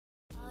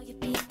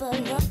But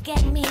look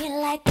at me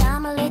like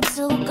I'm a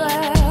little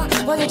girl.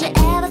 Well, did you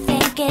ever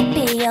think it'd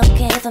be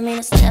okay for me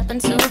to step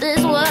into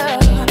this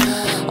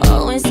world?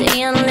 Always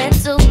saying,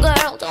 little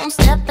girl, don't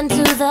step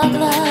into the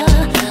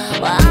club.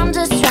 Well, I'm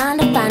just trying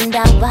to find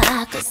out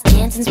why, 'cause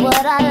dancing's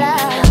what I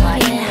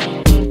love.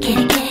 Yeah, get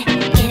it, get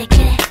it, get it,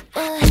 get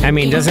it. I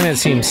mean, doesn't it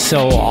seem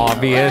so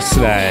obvious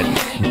that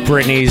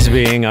Britney's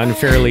being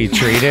unfairly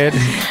treated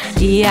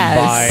Yes.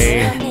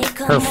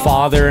 by her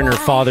father and her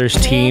father's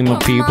team of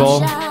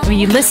people? When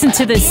you listen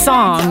to this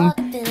song,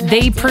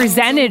 they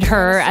presented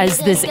her as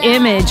this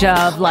image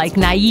of like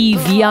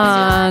naive,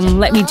 young,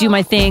 let me do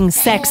my thing,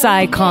 sex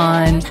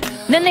icon.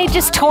 Then they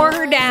just tore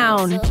her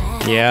down,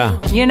 Yeah.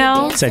 you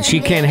know? Said she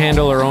can't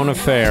handle her own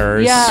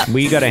affairs. Yeah.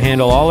 We got to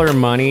handle all her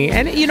money.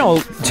 And, you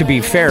know, to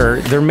be fair,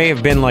 there may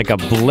have been like a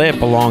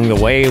blip along the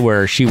way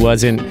where she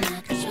wasn't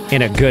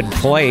in a good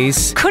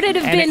place. Could it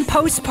have And been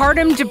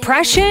postpartum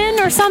depression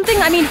or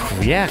something? I mean,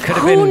 Yeah, could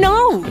have who been.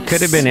 knows?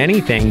 Could have been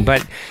anything.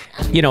 But,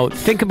 you know,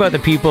 think about the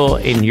people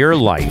in your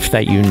life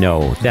that you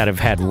know that have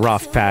had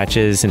rough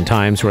patches and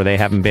times where they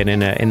haven't been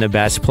in the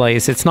best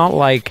place. It's not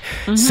like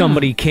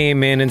somebody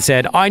came in and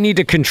said, I need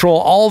to control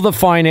all the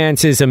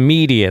finances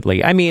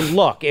immediately. I mean,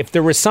 look, if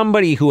there was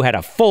somebody who had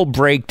a full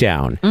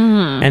breakdown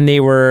and they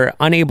were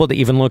unable to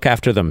even look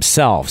after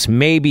themselves,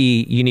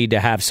 maybe you need to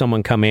have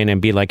someone come in and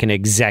be like an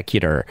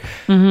executor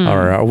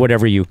or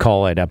whatever you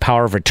call it, a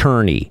power of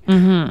attorney.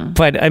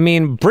 But I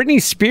mean, Britney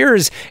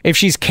Spears, if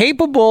she's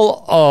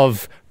capable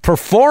of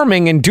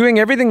performing and doing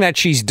everything that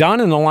she's done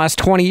in the last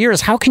 20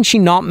 years, how can she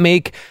not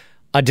make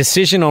a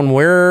decision on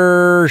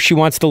where she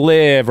wants to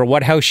live or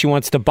what house she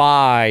wants to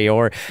buy?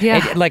 Or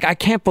like, I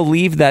can't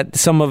believe that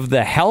some of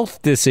the health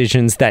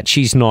decisions that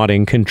she's not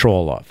in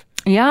control of.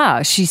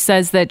 Yeah, she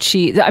says that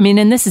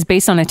and this is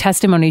based on a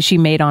testimony she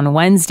made on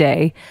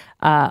Wednesday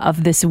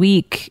of this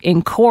week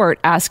in court,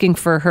 asking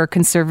for her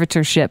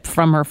conservatorship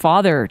from her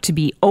father to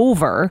be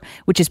over,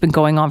 which has been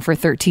going on for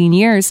 13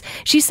 years.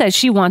 She says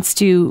she wants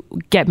to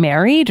get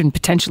married and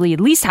potentially at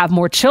least have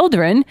more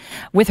children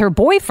with her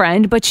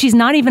boyfriend, but she's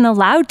not even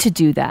allowed to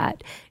do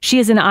that. She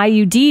has an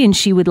IUD and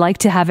she would like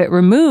to have it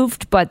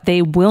removed, but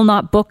they will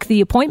not book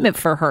the appointment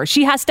for her.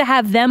 She has to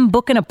have them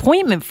book an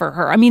appointment for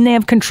her. I mean, they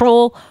have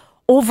control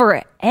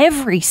over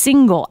every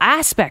single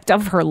aspect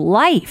of her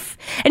life.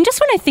 And just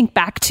when I think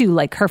back to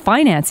like her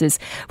finances,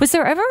 was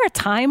there ever a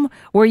time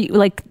where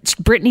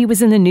Britney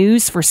was in the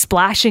news for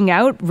splashing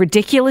out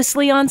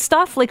ridiculously on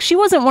stuff? Like, she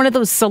wasn't one of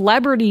those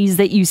celebrities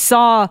that you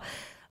saw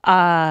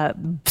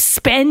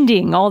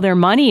spending all their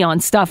money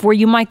on stuff where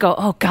you might go,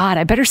 oh God,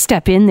 I better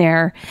step in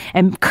there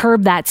and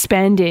curb that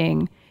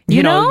spending.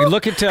 You know? You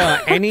look at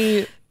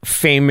any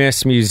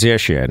famous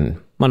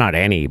musician. Well, not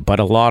any, but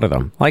a lot of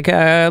them. Like,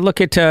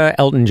 look at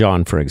Elton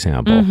John, for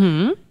example.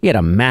 He had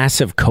a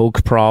massive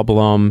coke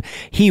problem.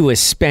 He was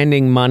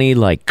spending money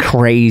like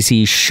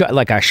crazy,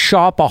 like a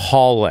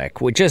shopaholic,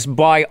 would just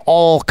buy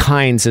all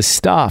kinds of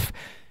stuff.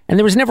 And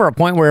there was never a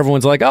point where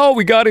everyone's like, oh,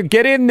 we got to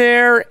get in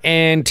there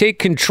and take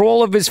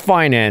control of his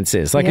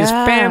finances. Like, his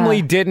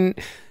family didn't,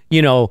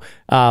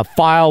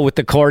 file with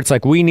the courts,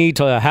 like, we need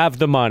to have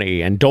the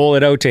money and dole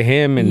it out to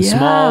him in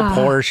small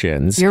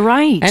portions. You're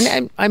right.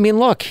 And I mean,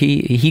 look,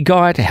 he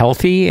got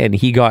healthy and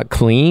he got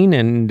clean.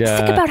 And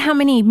think about how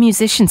many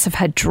musicians have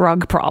had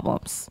drug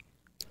problems.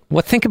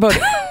 Well, think about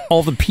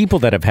all the people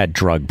that have had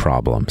drug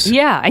problems.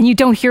 Yeah, and you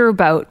don't hear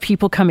about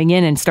people coming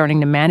in and starting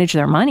to manage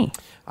their money.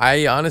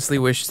 I honestly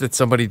wish that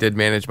somebody did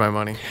manage my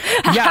money.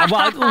 Yeah,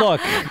 well,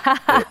 look,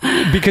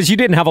 because you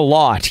didn't have a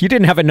lot. You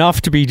didn't have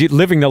enough to be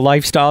living the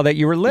lifestyle that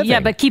you were living.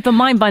 Yeah, but keep in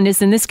mind,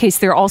 Bundes, in this case,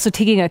 they're also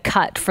taking a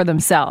cut for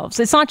themselves.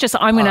 It's not just,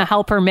 I'm going to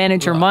help her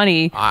manage her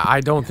money.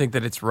 I don't think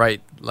that it's right,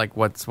 like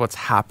what's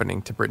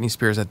happening to Britney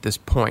Spears at this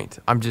point.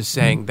 I'm just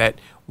saying that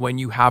when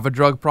you have a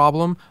drug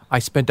problem, I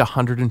spent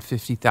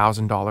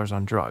 $150,000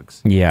 on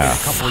drugs. Yeah, in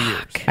a couple of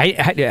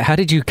years. How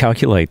did you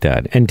calculate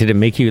that? And did it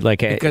make you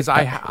like a... Because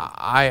I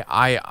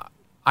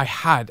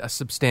had a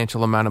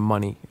substantial amount of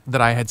money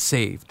that I had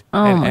saved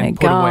and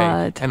put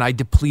away, and I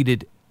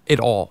depleted it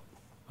all.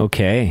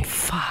 Okay.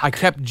 Fuck. I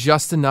kept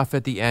just enough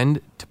at the end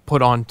to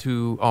put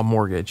onto a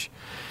mortgage,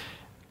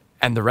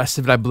 and the rest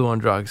of it I blew on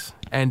drugs.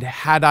 And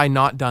had I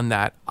not done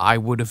that, I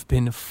would have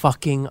been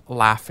fucking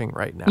laughing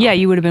right now. Yeah,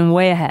 you would have been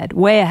way ahead,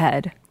 way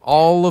ahead.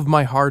 All of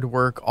my hard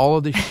work, all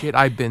of the shit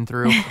I've been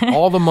through,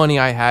 all the money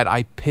I had,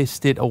 I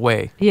pissed it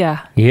away.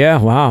 Yeah. Yeah,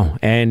 wow.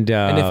 And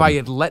if I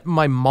had let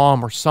my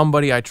mom or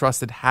somebody I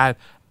trusted had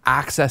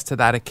access to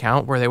that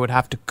account where they would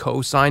have to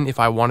co-sign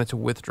if I wanted to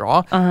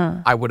withdraw,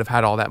 I would have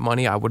had all that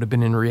money. I would have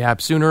been in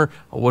rehab sooner.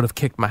 I would have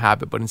kicked my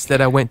habit. But instead,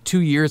 I went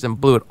 2 years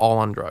and blew it all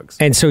on drugs.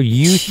 And so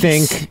you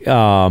think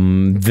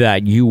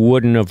that you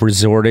wouldn't have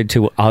resorted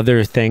to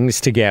other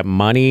things to get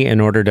money in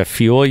order to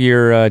fuel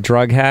your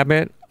drug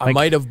habit? I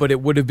might have, but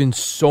it would have been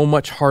so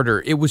much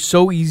harder. It was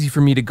so easy for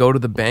me to go to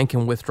the bank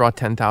and withdraw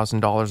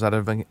 $10,000 out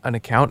of an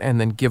account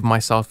and then give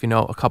myself,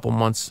 a couple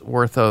months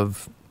worth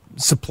of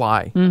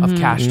supply of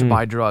cash to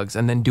buy drugs,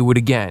 and then do it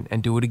again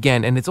and do it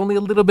again. And it's only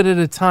a little bit at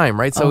a time,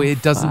 right? So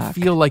it doesn't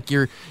feel like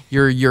you're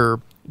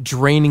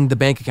draining the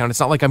bank account. It's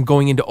not like I'm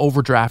going into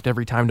overdraft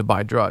every time to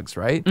buy drugs,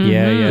 right?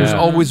 Yeah. There's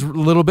always a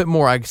little bit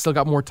more. I still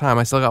got more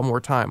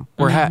time.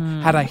 Where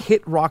had I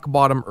hit rock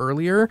bottom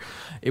earlier,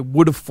 it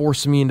would have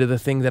forced me into the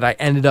thing that I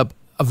ended up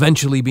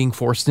eventually being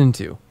forced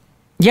into.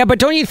 Yeah, but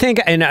don't you think,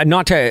 and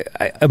not to,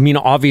 I mean,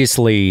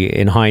 obviously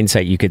in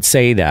hindsight you could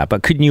say that,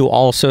 but couldn't you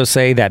also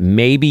say that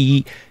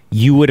maybe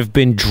you would have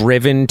been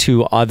driven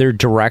to other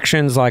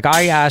directions? Like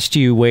I asked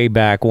you way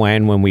back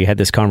when we had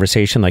this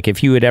conversation, like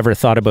if you had ever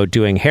thought about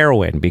doing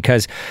heroin,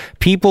 because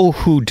people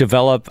who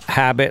develop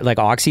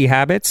oxy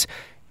habits,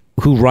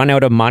 who run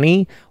out of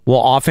money,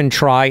 will often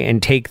try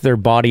and take their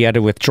body out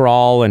of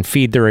withdrawal and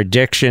feed their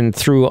addiction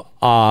through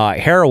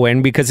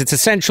heroin, because it's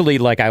essentially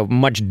like a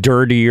much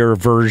dirtier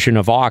version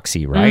of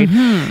oxy, right?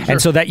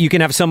 And so that you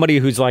can have somebody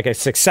who's like a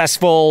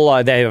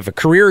successful, they have a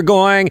career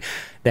going,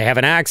 they have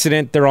an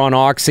accident, they're on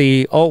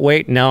oxy. Oh,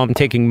 wait, now I'm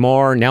taking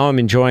more. Now I'm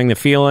enjoying the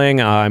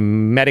feeling.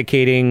 I'm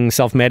medicating,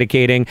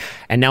 self-medicating,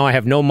 and now I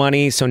have no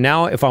money. So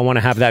now if I want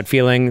to have that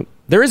feeling,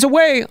 there is a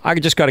way. I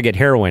just got to get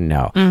heroin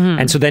now.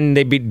 And so then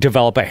they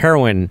develop a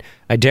heroin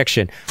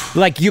addiction.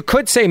 Like you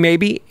could say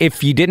maybe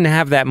if you didn't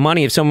have that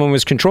money, if someone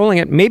was controlling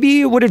it,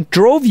 maybe it would have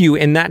drove you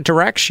in that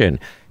direction,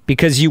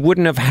 because you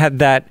wouldn't have had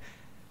that.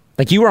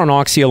 Like you were on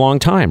oxy a long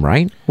time,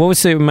 right? What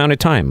was the amount of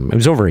time? It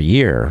was over a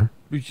year.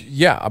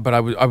 Yeah, but I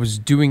was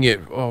doing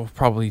it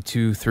probably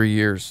 2-3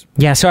 years.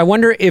 Yeah, so I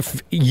wonder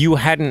if you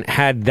hadn't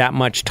had that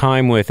much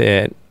time with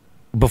it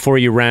before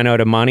you ran out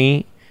of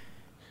money,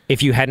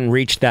 if you hadn't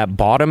reached that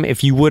bottom,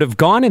 if you would have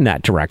gone in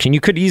that direction.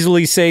 You could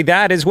easily say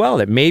that as well,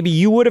 that maybe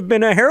you would have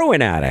been a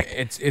heroin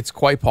addict. It's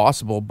quite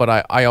possible,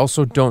 but I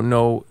also don't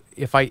know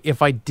if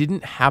I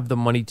didn't have the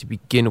money to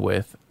begin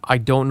with, I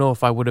don't know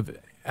if I would have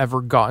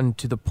ever gotten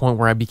to the point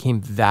where I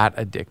became that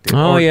addicted.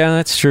 Oh, yeah,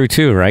 that's true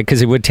too, right?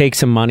 Because it would take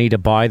some money to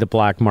buy the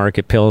black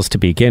market pills to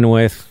begin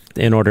with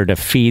in order to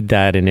feed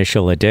that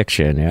initial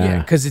addiction. Yeah,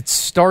 because it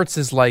starts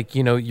as like,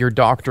 your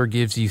doctor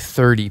gives you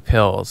 30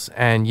 pills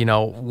and,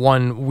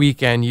 one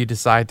weekend you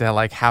decide to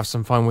like have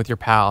some fun with your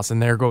pals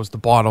and there goes the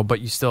bottle, but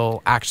you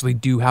still actually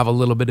do have a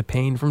little bit of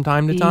pain from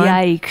time to time.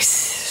 Yikes.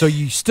 So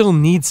you still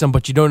need some,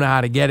 but you don't know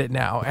how to get it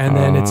now. And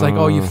then it's like,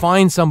 you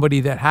find somebody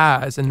that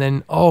has, and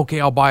then,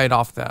 okay, I'll buy it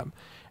off them.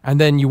 And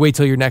then you wait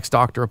till your next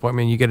doctor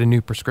appointment and you get a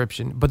new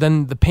prescription. But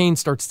then the pain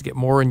starts to get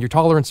more and your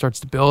tolerance starts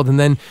to build. And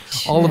then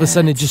all of a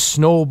sudden it just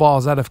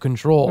snowballs out of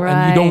control.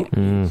 Right.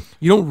 And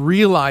you don't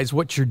realize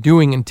what you're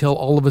doing until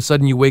all of a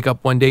sudden you wake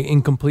up one day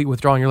in complete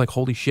withdrawal and you're like,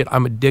 holy shit,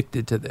 I'm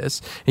addicted to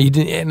this. And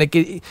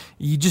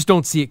you just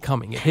don't see it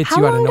coming. It hits you out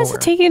of nowhere. How long does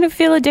it take you to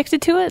feel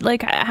addicted to it?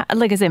 Like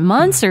is it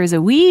months or is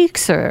it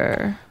weeks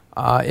or?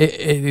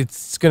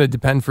 It's going to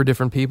depend for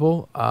different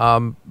people.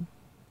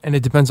 And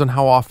it depends on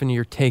how often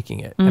you're taking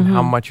it and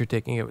how much you're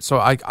taking it.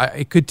 So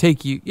it could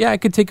take you,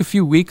 it could take a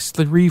few weeks,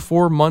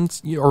 3-4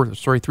 months,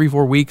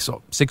 3-4 weeks,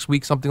 6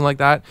 weeks, something like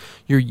that.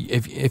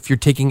 If you're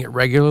taking it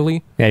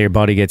regularly. Yeah, your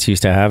body gets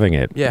used to having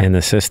it in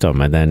the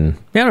system. And then,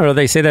 I don't know,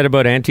 they say that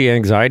about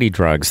anti-anxiety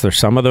drugs. There's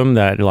some of them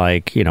that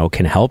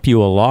can help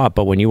you a lot,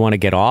 but when you want to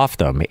get off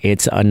them,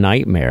 it's a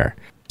nightmare.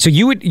 So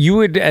you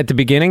would at the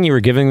beginning, you were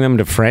giving them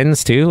to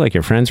friends too? Like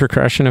your friends were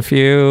crushing a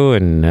few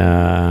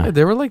and...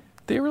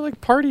 They were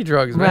like party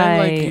drugs, man.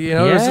 Right. Like, it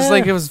was just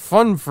like, it was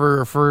fun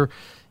for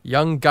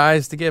young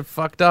guys to get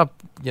fucked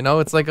up.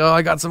 It's like, oh,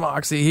 I got some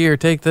oxy here.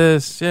 Take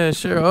this. Yeah,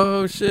 sure.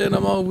 Oh, shit,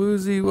 I'm all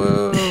woozy.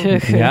 Whoa.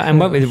 Yeah,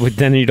 and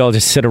then you'd all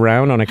just sit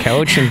around on a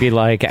couch and be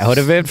like out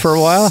of it for a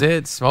while?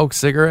 Sit, smoke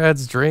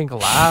cigarettes, drink,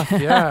 laugh.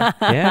 Yeah.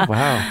 Yeah,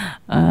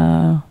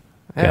 wow.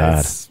 Yeah,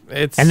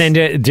 it's and then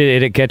did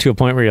it get to a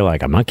point where you're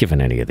like, I'm not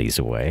giving any of these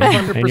away?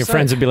 100%. And your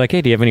friends would be like,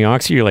 hey, do you have any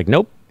oxy? You're like,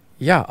 nope.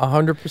 Yeah,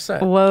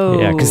 100%.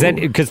 Whoa. Yeah,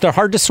 because they're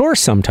hard to source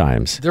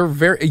sometimes.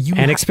 They're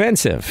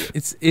expensive.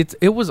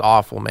 It was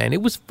awful, man.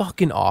 It was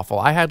fucking awful.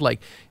 I had like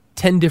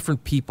 10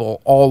 different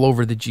people all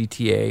over the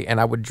GTA,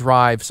 and I would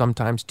drive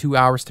sometimes 2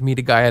 hours to meet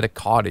a guy at a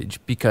cottage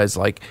because,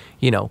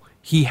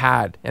 he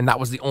had, and that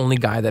was the only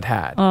guy that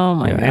had. Oh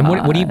my God. And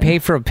what do you pay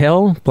for a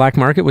pill? Black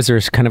market? Was there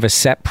kind of a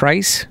set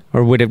price,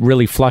 or would it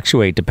really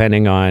fluctuate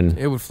depending on?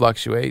 It would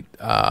fluctuate.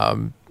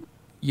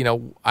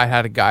 I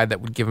had a guy that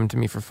would give them to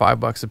me for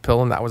 $5 a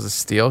pill, and that was a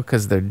steal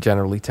because they're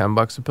generally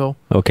 $10 a pill.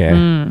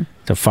 Okay.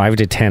 So 5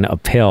 to 10 a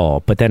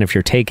pill. But then if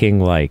you're taking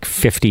like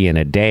 50 in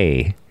a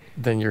day,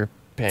 then you're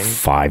paying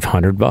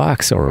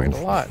 $500 or a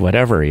lot.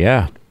 Whatever.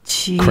 Yeah.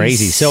 Jeez.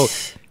 Crazy. So,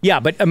 yeah,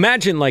 but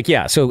imagine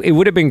so it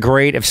would have been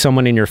great if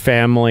someone in your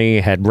family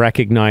had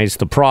recognized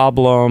the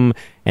problem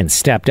and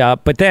stepped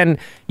up. But then,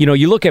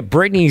 you look at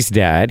Brittany's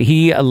dad,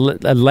 he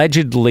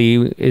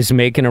allegedly is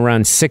making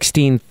around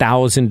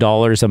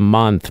 $16,000 a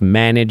month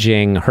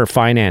managing her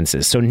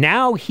finances. So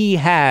now he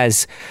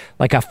has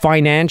like a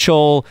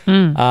financial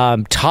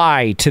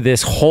tie to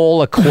this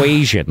whole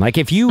equation. Like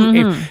if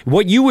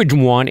what you would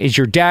want is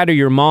your dad or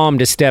your mom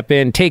to step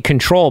in, take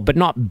control, but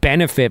not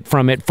benefit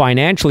from it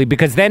financially,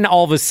 because then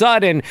all of a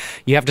sudden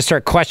you have to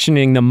start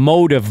questioning the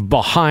motive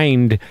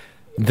behind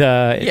All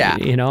the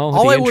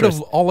I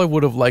interest.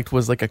 would have liked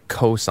was like a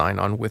cosign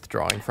on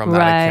withdrawing from that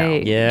Right.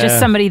 account. Yeah. Just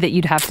somebody that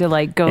you'd have to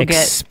like go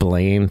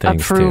Explain get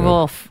things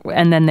approval,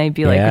 and then they'd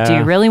be like, "Do Yeah.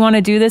 you really want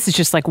to do this?" It's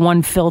just like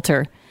one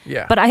filter.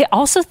 Yeah. But I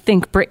also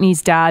think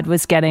Britney's dad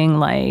was getting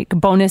like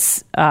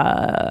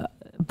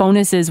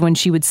bonuses when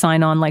she would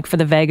sign on like for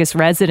the Vegas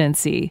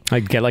residency.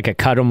 I'd get like a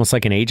cut, almost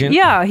like an agent.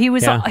 Yeah, he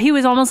was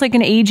almost like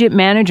an agent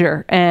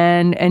manager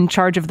and in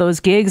charge of those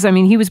gigs. I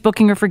mean, he was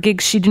booking her for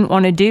gigs she didn't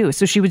want to do.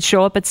 So she would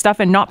show up at stuff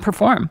and not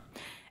perform.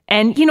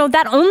 And,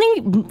 that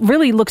only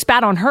really looks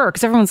bad on her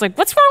because everyone's like,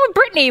 what's wrong with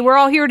Britney? We're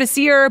all here to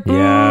see her. Boo,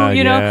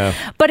 Yeah.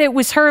 But it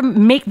was her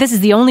this is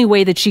the only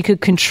way that she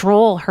could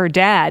control her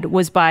dad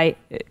was by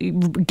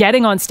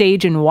getting on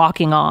stage and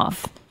walking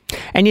off.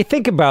 And you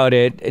think about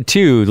it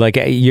too, like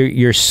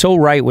you're so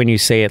right when you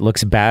say it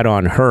looks bad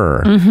on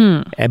her,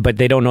 but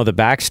they don't know the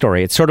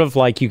backstory. It's sort of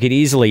like you could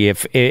easily,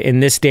 if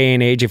in this day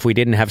and age, if we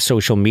didn't have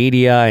social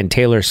media and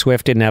Taylor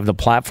Swift didn't have the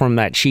platform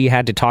that she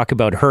had to talk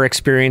about her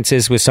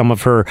experiences with some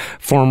of her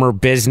former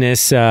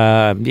business,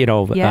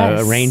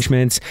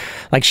 arrangements,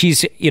 like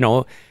she's,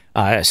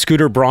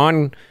 Scooter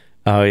Braun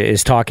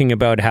is talking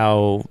about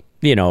how,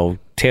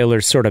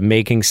 Taylor's sort of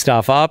making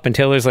stuff up, and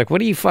Taylor's like,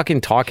 what are you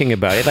fucking talking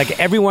about? Like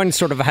everyone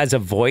sort of has a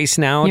voice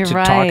now You're to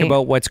right. talk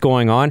about what's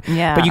going on.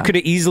 Yeah. But you could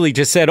have easily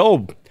just said,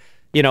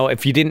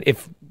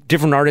 if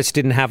different artists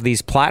didn't have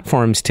these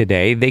platforms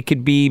today, they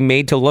could be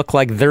made to look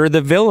like they're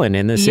the villain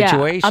in the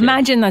situation.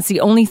 Imagine that's the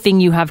only thing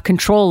you have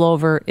control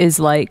over is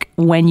like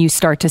when you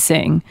start to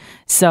sing.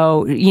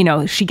 So,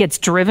 she gets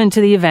driven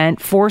to the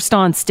event, forced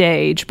on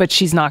stage, but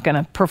she's not going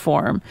to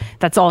perform.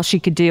 That's all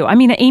she could do. I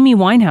mean, Amy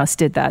Winehouse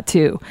did that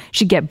too.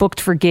 She'd get booked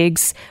for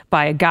gigs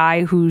by a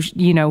guy who,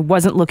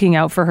 wasn't looking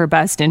out for her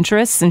best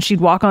interests, and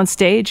she'd walk on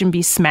stage and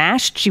be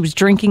smashed. She was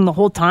drinking the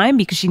whole time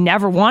because she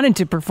never wanted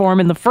to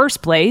perform in the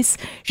first place.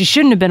 She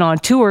shouldn't have been on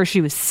tour.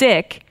 She was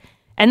sick.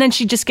 And then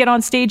she'd just get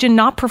on stage and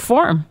not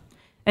perform.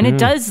 And it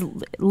does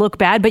look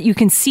bad, but you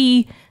can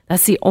see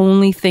that's the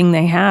only thing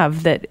they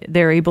have that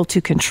they're able to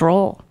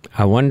control.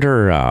 I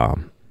wonder,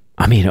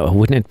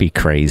 wouldn't it be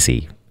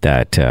crazy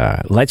that,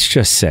 let's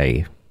just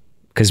say,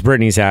 because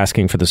Britney's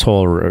asking for this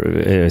whole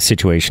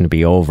situation to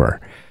be over.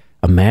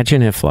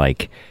 Imagine if,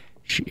 like,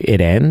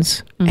 it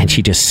ends and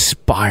she just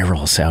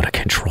spirals out of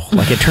control.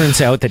 Like, it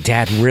turns out that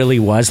dad really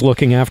was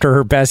looking after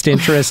her best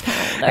interest,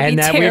 and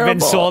that we've been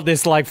sold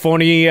this like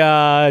phony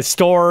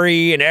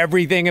story and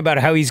everything about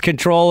how he's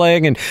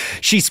controlling, and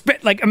she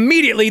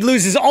immediately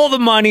loses all the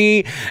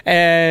money,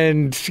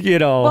 and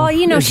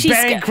is she's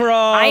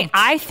bankrupt.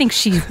 I think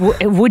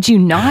would you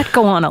not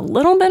go on a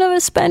little bit of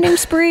a spending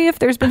spree if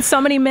there's been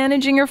somebody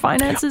managing your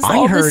finances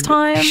all this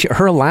time?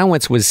 Her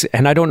allowance was,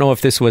 and I don't know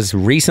if this was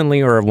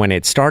recently or when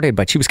it started,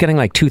 but she was getting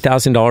like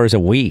 $2,000 a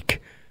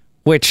week,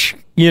 which,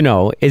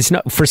 is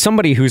not for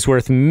somebody who's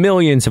worth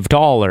millions of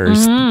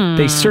dollars.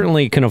 They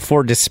certainly can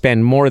afford to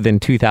spend more than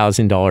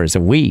 $2,000 a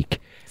week.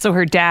 So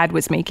her dad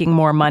was making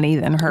more money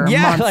than her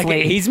monthly.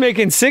 Like he's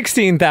making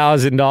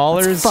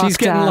 $16,000. He's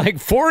getting like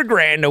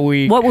 $4,000 a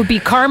week. What would be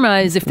karma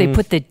is if they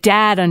put the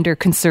dad under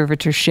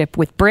conservatorship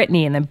with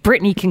Britney, and then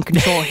Britney can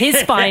control his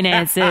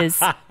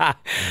finances,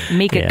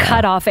 make a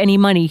cut off any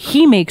money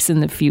he makes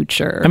in the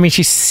future. I mean,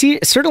 she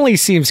certainly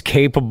seems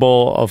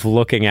capable of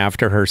looking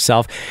after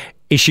herself.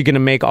 Is she going to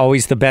make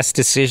always the best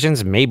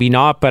decisions? Maybe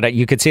not, but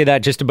you could say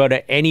that just about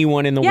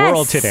anyone in the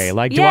world today.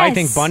 Like, do I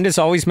think Bundes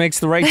always makes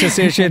the right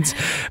decisions?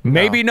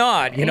 Maybe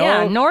not,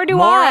 Yeah, nor do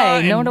Maura I.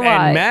 And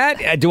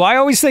Matt, do I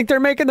always think they're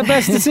making the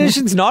best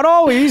decisions? Not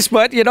always,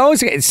 but,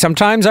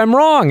 sometimes I'm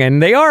wrong,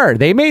 and they are.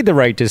 They made the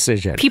right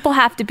decision. People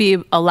have to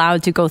be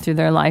allowed to go through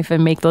their life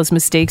and make those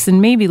mistakes.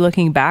 And maybe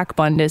looking back,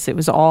 Bundes, it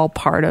was all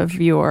part of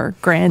your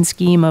grand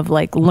scheme of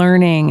like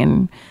learning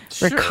and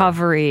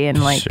recovery,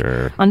 and like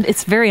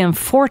it's very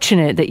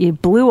unfortunate that you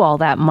blew all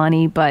that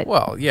money, but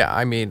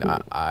I mean,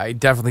 I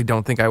definitely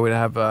don't think I would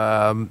have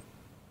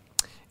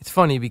it's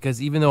funny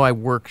because even though I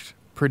worked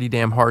pretty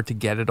damn hard to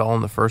get it all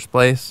in the first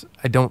place,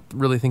 I don't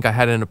really think I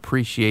had an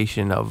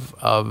appreciation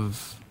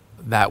of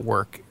that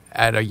work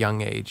at a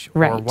young age,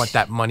 or what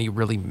that money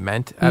really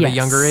meant at a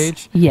younger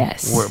age.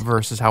 Yes.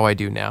 Versus how I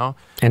do now.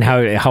 And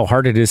how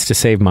hard it is to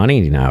save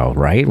money now,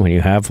 right? When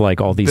you have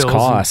like all these Bills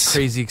costs, and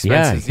crazy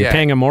expenses. You're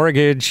paying a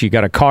mortgage. You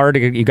got a car.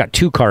 You got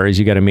 2 cars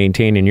you got to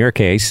maintain in your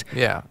case.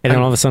 Yeah. And then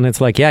all of a sudden it's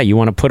like, you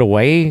want to put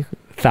away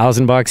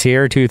 $1,000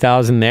 here,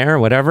 $2,000 there,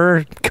 whatever.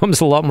 It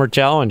becomes a lot more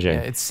challenging.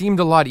 Yeah, it seemed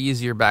a lot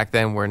easier back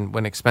then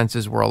when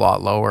expenses were a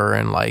lot lower,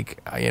 and like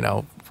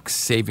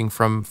saving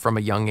from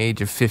a young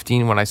age of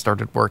 15 when I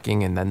started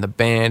working, and then the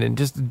band, and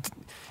just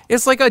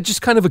it's like I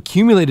just kind of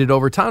accumulated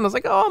over time. I was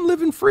like, oh, I'm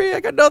living free.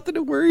 I got nothing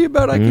to worry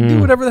about. I can do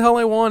whatever the hell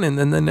I want. And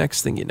then the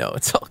next thing you know,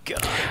 it's all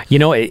gone.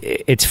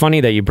 It's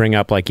funny that you bring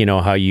up like,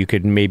 how you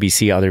could maybe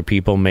see other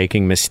people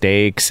making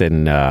mistakes.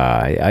 And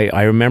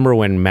I remember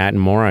when Matt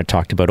and Maura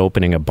talked about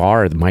opening a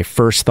bar, my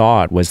first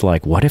thought was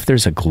like, what if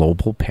there's a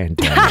global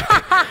pandemic?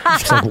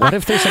 It's like, what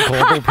if there's a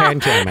global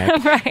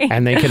pandemic right.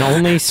 and they can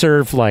only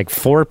serve like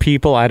 4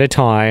 people at a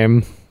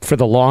time? for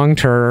the long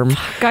term.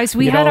 Guys,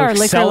 we You had know, our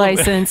liquor sell-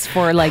 license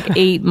for like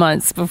 8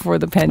 months before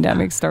the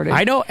pandemic started.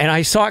 I know, and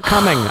I saw it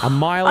coming a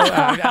mile.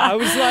 I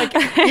was like,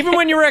 even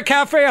when you were at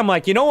cafe, I'm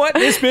like, you know what?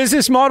 This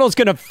business model is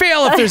going to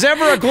fail if there's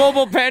ever a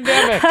global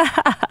pandemic.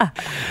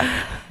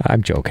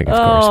 I'm joking, of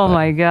course. Oh but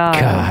my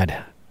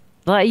God.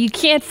 Like, you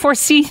can't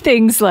foresee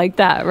things like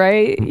that,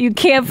 right? You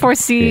can't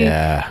foresee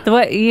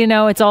what,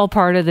 it's all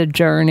part of the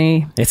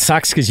journey. It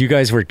sucks because you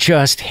guys were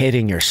just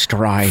hitting your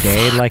stride,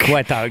 eh? Like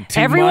what,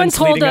 2 months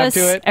leading up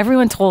to it?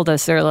 Everyone told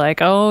us, they're like,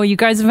 oh, you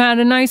guys have had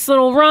a nice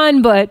little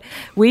run, but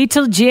wait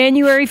till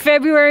January,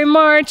 February,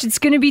 March. It's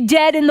going to be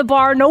dead in the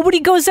bar.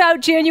 Nobody goes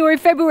out January,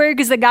 February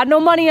because they got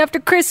no money after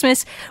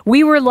Christmas.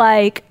 We were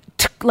like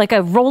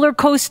a roller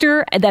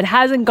coaster that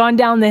hasn't gone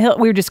down the hill.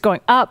 We were just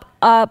going up,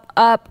 up,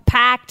 up,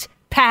 packed.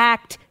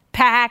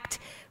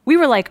 We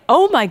were like,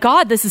 oh my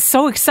God, this is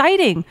so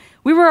exciting.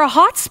 We were a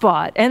hot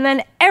spot, and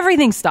then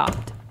everything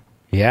stopped.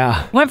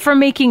 Yeah. Went from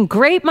making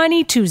great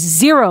money to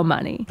zero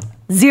money.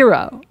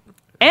 Zero.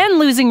 And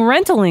losing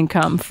rental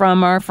income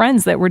from our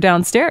friends that were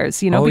downstairs,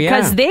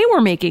 because they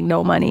were making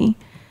no money.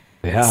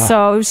 Yeah.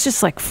 So it was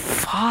just like,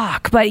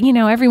 fuck. But,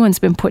 everyone's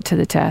been put to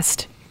the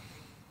test.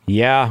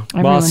 Yeah. Well,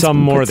 Everyone's some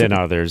been more put to than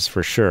others,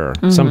 for sure.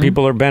 Some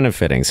people are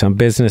benefiting. Some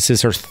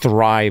businesses are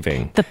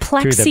thriving. The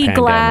through the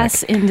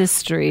plexiglass pandemic.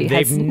 industry.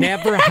 They've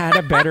never had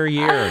a better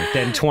year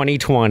than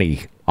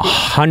 2020.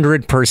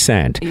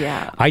 100%.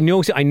 Yeah. I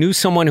knew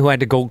someone who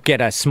had to go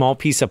get a small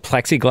piece of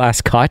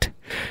plexiglass cut.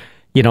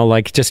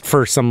 Like just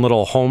for some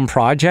little home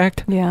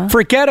project. Yeah.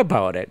 Forget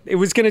about it. It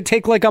was going to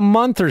take like a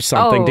month or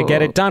something to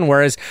get it done.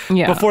 Whereas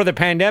before the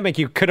pandemic,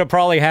 you could have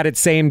probably had it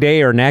same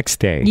day or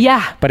next day.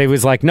 Yeah. But it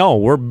was like, no,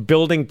 we're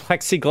building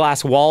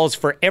plexiglass walls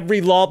for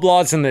every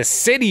Loblaws in the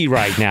city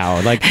right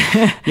now. Like,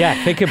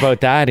 think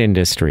about that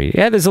industry.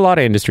 Yeah, there's a lot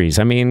of industries.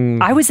 I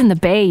mean, I was in the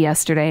Bay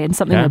yesterday, and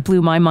something that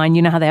blew my mind.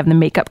 You know how they have the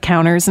makeup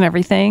counters and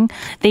everything?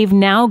 They've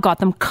now got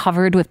them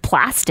covered with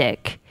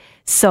plastic,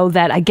 so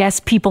that I guess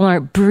people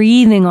aren't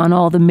breathing on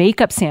all the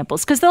makeup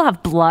samples, because they'll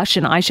have blush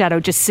and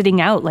eyeshadow just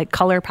sitting out like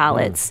color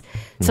palettes.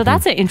 So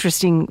that's an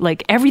interesting,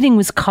 like everything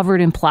was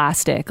covered in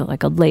plastic,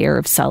 like a layer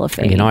of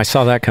cellophane. I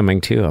saw that coming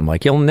too. I'm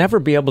like, you'll never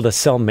be able to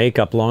sell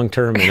makeup long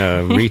term in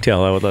a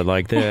retail outlet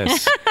like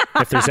this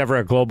if there's ever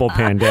a global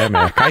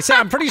pandemic.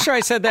 I'm pretty sure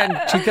I said that in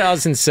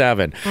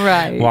 2007.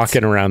 Right.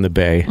 Walking around the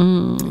Bay.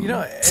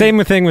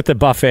 Same thing with the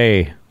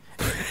buffet.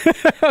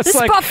 This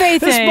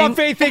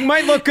buffet thing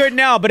might look good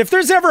now, but if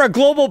there's ever a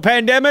global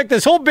pandemic,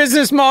 this whole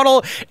business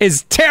model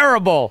is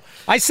terrible.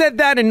 I said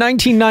that in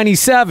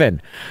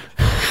 1997.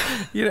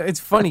 It's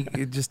funny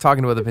just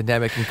talking about the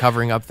pandemic and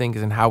covering up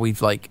things and how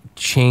we've like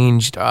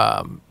changed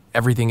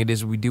everything it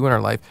is we do in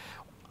our life.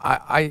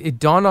 It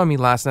dawned on me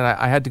last night.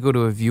 I had to go to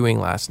a viewing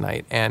last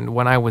night, and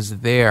when I was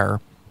there,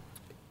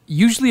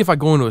 usually if I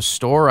go into a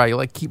store, I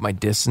like keep my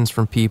distance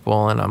from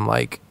people, and I'm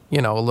like,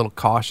 a little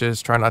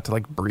cautious, try not to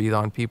like breathe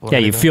on people. Yeah,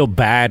 you feel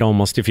bad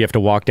almost if you have to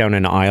walk down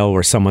an aisle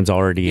where someone's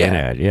already in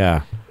it.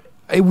 Yeah.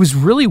 It was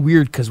really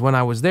weird because when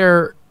I was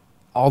there,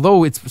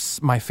 although it's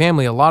my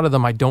family, a lot of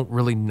them I don't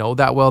really know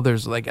that well.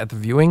 There's like at the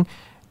viewing,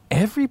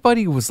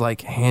 everybody was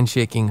like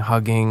handshaking,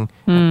 hugging.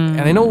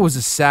 And I know it was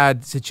a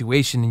sad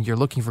situation and you're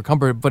looking for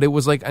comfort, but it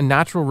was like a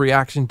natural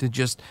reaction to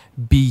just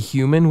be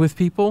human with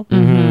people.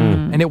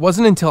 And it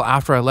wasn't until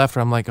after I left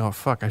where I'm like, oh,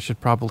 fuck, I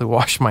should probably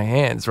wash my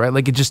hands, right?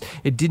 Like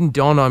it didn't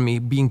dawn on me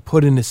being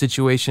put in a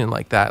situation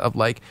like that of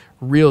like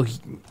real,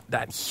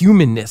 that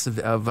humanness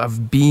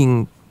of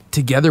being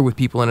together with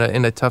people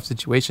in a tough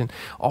situation.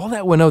 All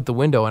that went out the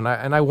window. And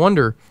I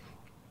wonder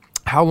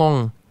how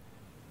long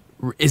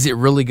is it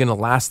really going to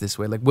last this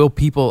way? Like, will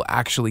people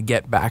actually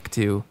get back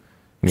to...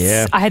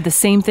 Yeah. I had the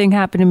same thing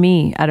happen to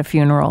me at a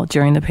funeral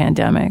during the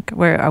pandemic,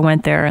 where I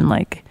went there and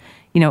like,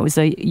 it was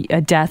a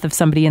death of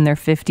somebody in their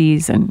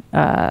 50s, and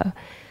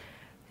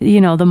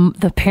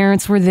the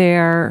parents were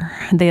there.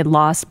 They had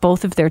lost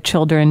both of their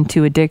children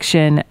to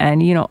addiction,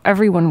 and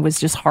everyone was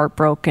just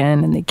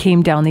heartbroken. And they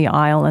came down the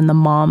aisle, and the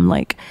mom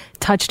like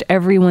touched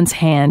everyone's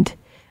hand,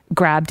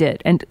 grabbed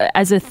it, and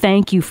as a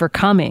thank you for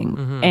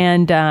coming.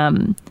 And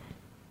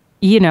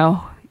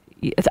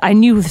I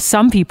knew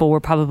some people were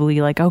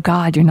probably like, oh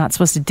God, you're not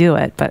supposed to do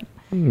it. But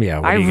yeah,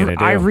 what are you gonna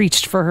do? I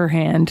reached for her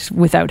hand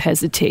without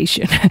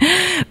hesitation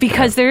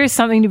because there is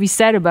something to be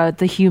said about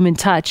the human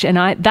touch. And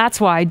that's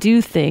why I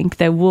do think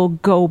that we'll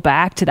go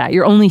back to that.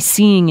 You're only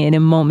seeing it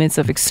in moments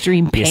of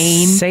extreme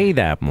pain. You say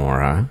that,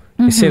 Maura.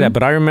 You say that,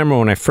 but I remember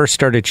when I first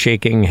started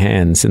shaking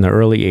hands in the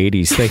early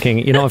 80s thinking,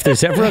 if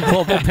there's ever a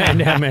global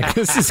pandemic,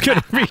 this is going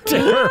to be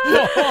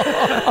terrible.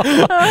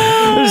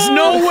 There's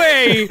no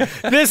way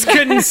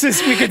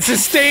we could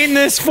sustain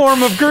this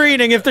form of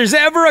greeting if there's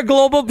ever a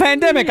global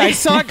pandemic. I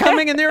saw it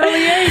coming in the early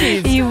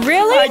 80s. You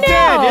really I did,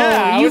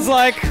 yeah. I was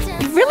like...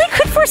 really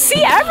could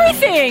foresee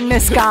everything,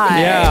 this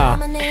guy. Yeah.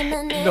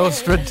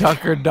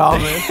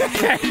 Nostradamus.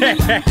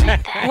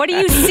 What do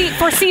you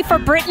foresee for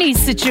Britney's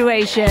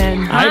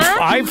situation? Huh?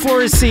 I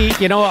foresee,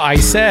 I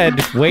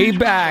said way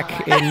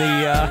back in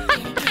the,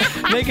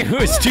 I think it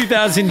was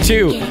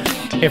 2002,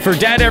 if her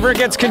dad ever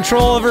gets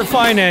control of her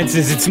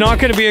finances, it's not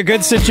going to be a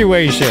good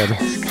situation.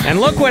 And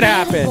look what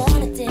happened.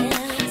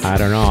 I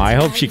don't know. I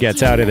hope she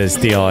gets out of this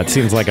deal. It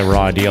seems like a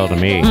raw deal to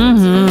me.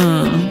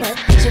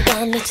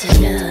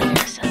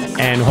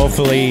 And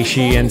hopefully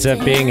she ends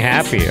up being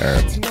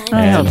happier.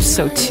 I hope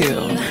so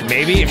too.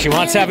 Maybe if she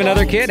wants to have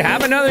another kid,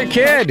 have another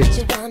kid.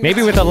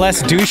 Maybe with a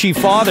less douchey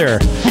father.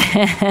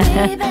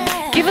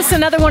 Give us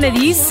another one of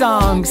these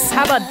songs.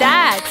 How about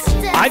that?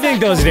 I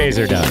think those days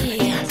are done.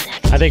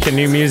 I think the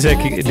new music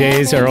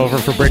days are over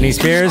for Britney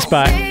Spears,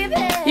 but,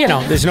 you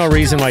know, there's no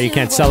reason why you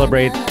can't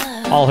celebrate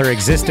all her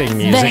existing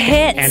music The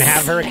hits. and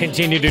have her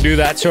continue to do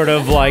that sort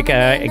of like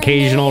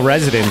occasional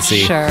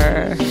residency.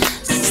 Sure.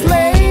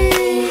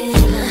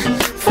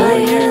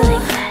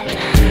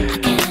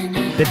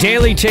 The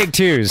Daily Take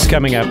Two's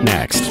coming up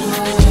next.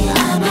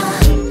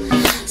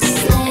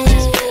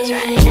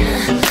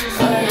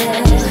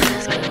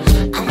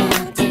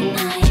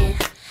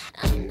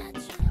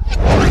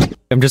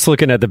 I'm just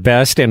looking at the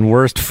best and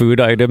worst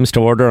food items to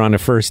order on a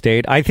first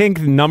date. I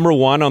think number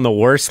one on the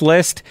worst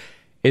list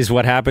is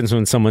what happens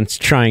when someone's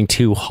trying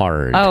too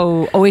hard.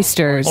 Oh,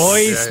 oysters.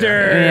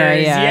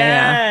 Oysters.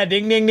 Yeah.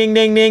 Ding, ding, ding,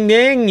 ding, ding,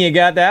 ding. You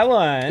got that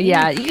one.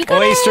 Yeah. You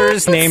gotta-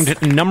 Oysters named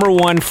number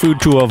one food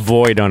to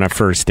avoid on a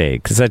first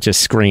date because that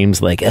just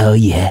screams like, oh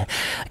yeah,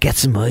 I got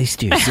some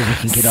oysters so we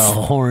can get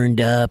all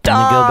horned up and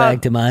then go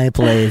back to my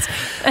place.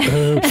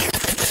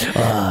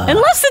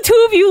 Unless the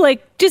two of you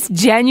like just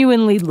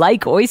genuinely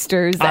like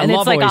oysters I and it's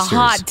love like oysters. a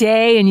hot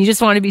day and you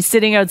just want to be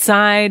sitting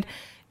outside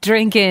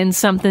drinking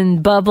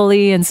something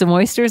bubbly and some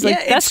oysters, like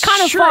that's it's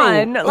kind of true.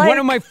 fun. Like, One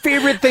of my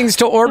favorite things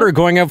to order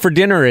going out for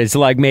dinner is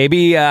like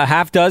maybe a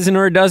half dozen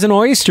or a dozen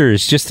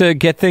oysters just to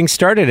get things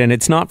started. And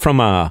it's not from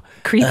a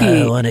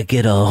creepy. I want to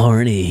get all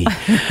horny,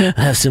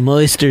 have some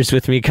oysters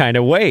with me kind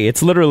of way.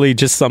 It's literally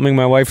just something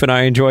my wife and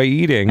I enjoy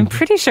eating. I'm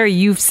pretty sure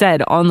you've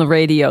said on the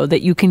radio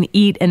that you can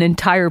eat an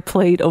entire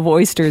plate of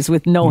oysters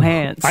with no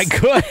hands. I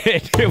could.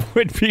 It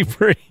would be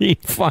pretty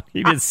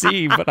funny to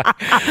see, but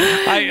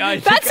I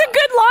think That's a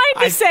good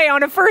line to say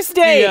on a first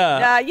date.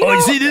 Yeah. You You know-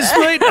 see this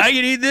plate? I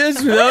can eat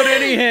this without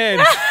any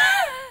hands.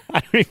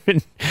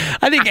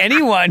 I think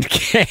anyone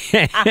can.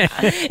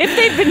 if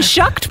they've been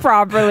shucked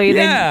properly,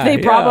 they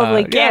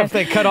probably can. Yeah, if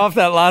they cut off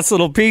that last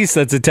little piece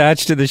that's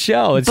attached to the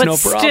shell, it's But no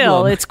problem.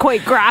 still, it's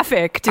quite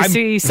graphic to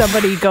see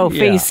somebody go Yeah.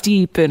 face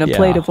deep in a Yeah.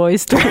 plate of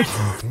oysters.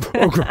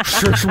 Okay,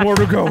 6 more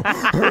to go.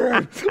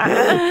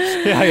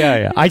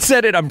 Yeah. I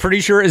said it, I'm pretty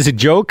sure, as a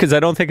joke because I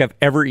don't think I've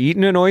ever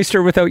eaten an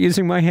oyster without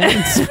using my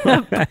hands.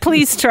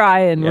 Please try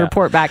and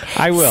report back.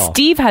 I will.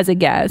 Steve has a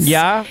guess.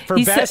 Yeah? For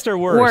best or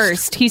worst?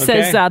 Worst. He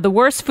Okay. says the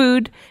worst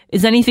food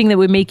is anything that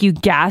would make you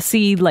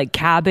gassy, like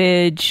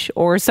cabbage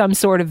or some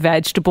sort of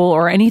vegetable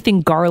or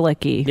anything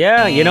garlicky.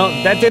 Yeah,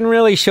 that didn't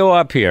really show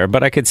up here,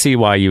 but I could see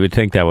why you would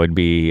think that would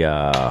be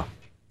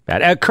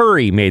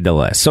curry made the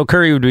list. So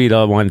curry would be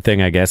the one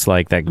thing, I guess,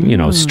 like that,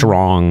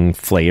 strong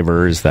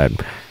flavors that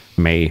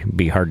may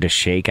be hard to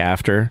shake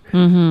after.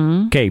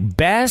 Mm-hmm. Okay,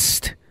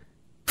 best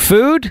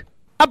food?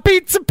 A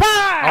pizza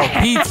pie!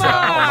 Oh, pizza. Oh,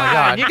 my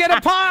God. You get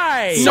a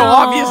pie! So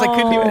obvious I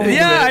couldn't even think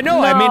Yeah, of it. I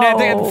know. I mean, I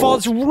think it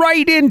falls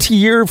right into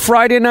your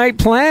Friday night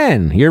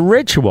plan, your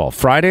ritual.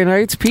 Friday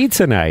night's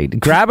pizza night.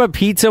 Grab a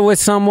pizza with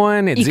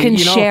someone. It's, You can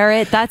share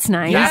it. That's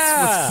nice. Yeah.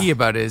 That's what's key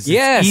about it is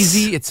Yes. it's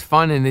easy, it's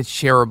fun, and it's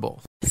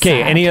shareable.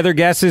 Okay, any other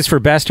guesses for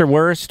best or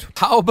worst?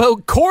 How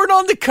about corn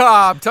on the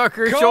cob,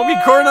 Tucker? Show me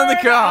corn on the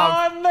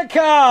cob. On the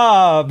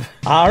cob.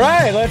 All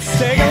right, let's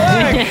take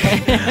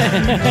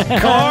a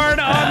look. Corn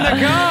on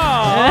the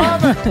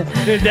cob.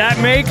 Did that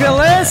make the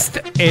list?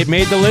 It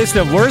made the list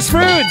of worst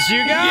foods. You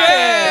got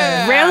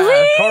Yeah. it.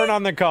 Really? Corn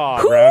on the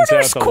cob. Who rounds out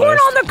orders the corn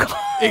list. on the cob?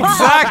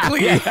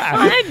 Exactly.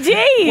 On a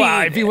date?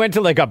 Well, if you went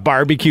to like a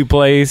barbecue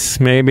place,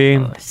 maybe.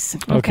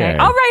 Okay.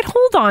 All right,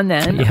 hold on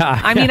then. Yeah.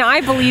 I mean,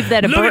 I believe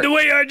that a Look at bird. the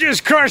way I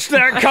just crushed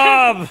that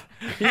cob.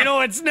 You know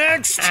what's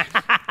next? Once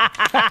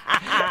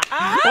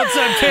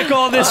I pick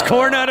all this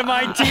corn out of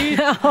my teeth.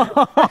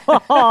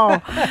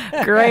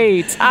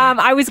 Great.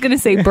 I was going to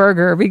say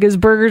burger because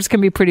burgers can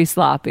be pretty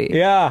sloppy.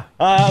 Yeah.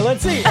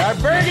 Let's see. Our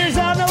burgers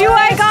on the Do list.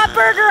 I got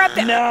burger up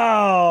there?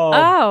 No.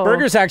 Oh.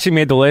 Burgers actually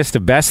made the list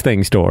of best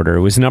things to order.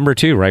 It was number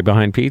 2, right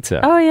behind pizza.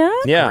 Oh, yeah?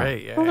 Yeah.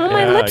 Great, yeah. Well,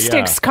 my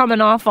lipstick's coming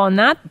off on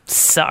that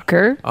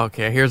sucker.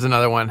 Okay, here's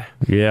another one.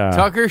 Yeah.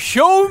 Tucker,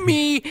 show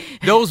me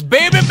those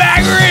baby back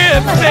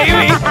ribs,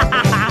 baby.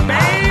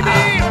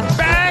 Baby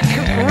back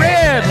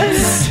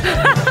ribs.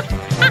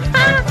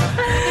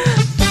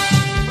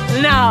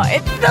 No,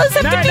 those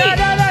have to be.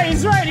 No.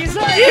 He's right. Yeah.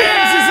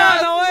 Ribs is on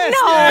the list.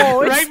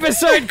 No, Right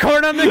beside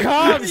corn on the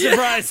cob,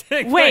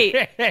 surprisingly. Wait,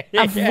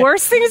 of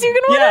worst things you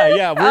can order?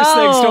 Yeah, worst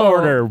things to Oh.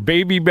 order.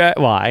 Baby back,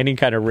 well, any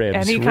kind of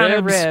ribs. Any kind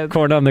of rib.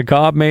 Corn on the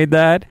cob made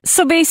that.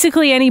 So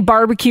basically, any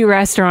barbecue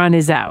restaurant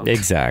is out.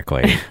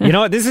 Exactly. You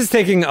know what? This is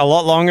taking a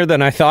lot longer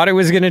than I thought it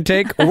was going to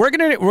take. We're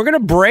gonna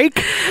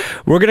break.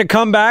 We're gonna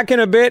come back in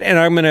a bit, and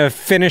I'm gonna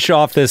finish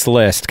off this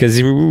list because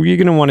you're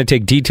gonna want to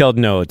take detailed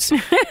notes.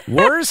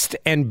 Worst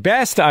and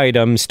best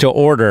items to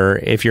order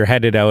if you're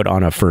headed out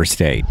on a first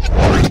date.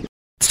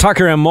 Let's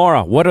talk around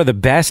Mora. What are the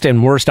best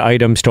and worst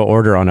items to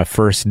order on a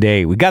first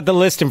date? We got the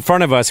list in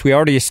front of us. We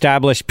already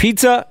established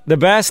pizza, the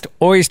best,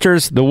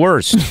 oysters, the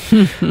worst.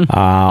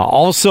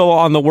 Also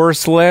on the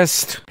worst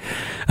list,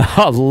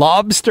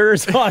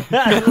 lobsters on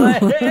that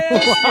list.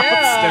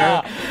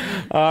 Yeah.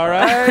 All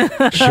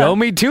right. Show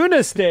me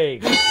tuna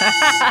steak.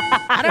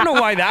 I don't know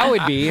why that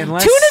would be.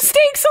 Unless Tuna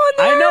steaks on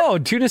there? I know.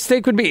 Tuna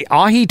steak would be,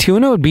 ahi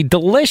tuna would be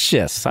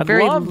delicious. I'd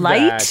Very love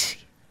light. that.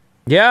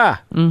 Yeah.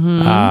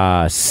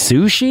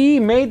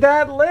 Sushi made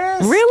that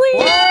list. Really?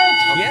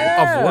 What?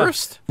 Yeah. Of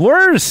worst?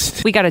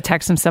 Worst. We got to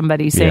text from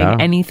somebody saying Yeah.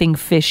 anything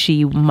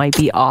fishy might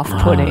be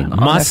off-putting on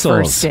Mussels. the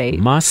first date.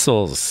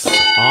 Mussels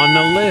on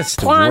the list.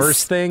 Plus,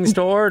 Worst things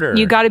to order.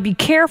 You got to be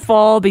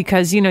careful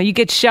because, you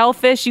get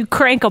shellfish, you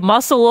crank a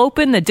mussel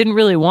open that didn't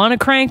really want to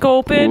crank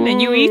open, and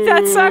you eat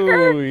that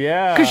sucker Ooh,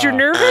 yeah. because you're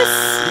nervous.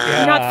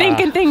 You're not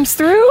thinking things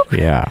through.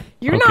 Yeah.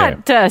 You're Okay.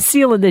 not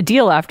sealing the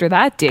deal after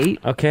that date.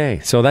 Okay,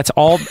 so that's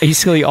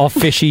basically all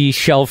fishy,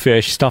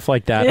 shellfish, stuff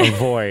like that.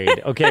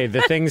 Avoid. Okay,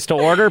 the things to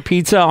order: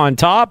 pizza on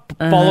top,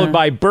 followed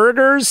by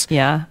burgers.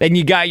 Yeah. Then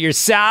you got your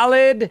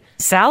salad.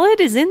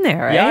 Salad is in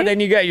there, right? Yeah. Then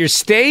you got your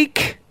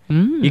steak.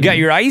 You got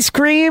your ice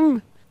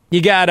cream.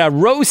 You got a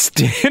roast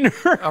dinner.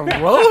 A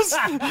roast?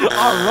 A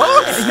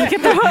roast?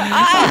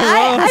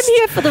 I'm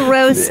here for the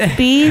roast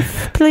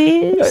beef,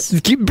 please.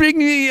 Bring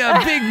me a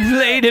big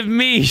plate of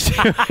meat,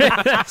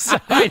 a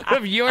side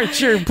of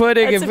Yorkshire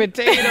pudding and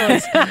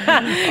potatoes.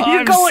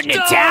 You're going to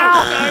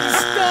town. I'm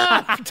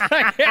stuffed.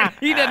 I can't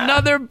eat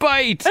another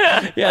bite.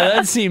 Yeah,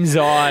 that seems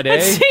odd, eh?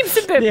 It seems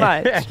a bit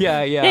much.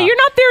 Yeah. Yeah, you're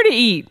not there to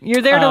eat.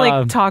 You're there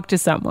to talk to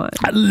someone.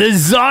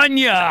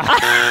 Lasagna.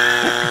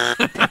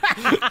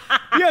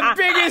 Your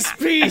biggest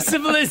piece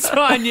of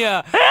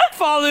lasagna,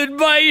 followed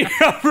by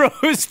your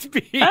roast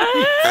beef. Wait,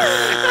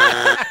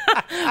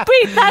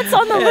 that's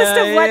on the list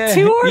of what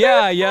to order?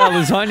 Yeah.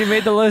 Lasagna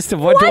made the list of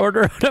what to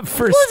order on a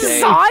first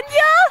date.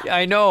 Lasagna?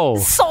 I know.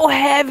 So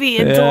heavy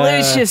and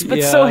delicious,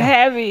 but so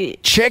heavy.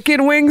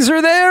 Chicken wings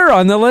are there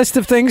on the list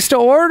of things to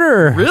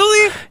order.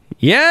 Really?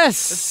 Yes.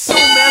 So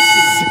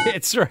messy.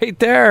 It's right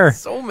there.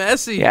 So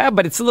messy. Yeah,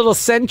 but it's a little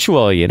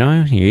sensual,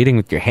 You're eating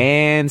with your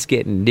hands,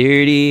 getting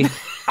dirty.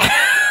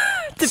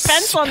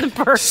 Depends on the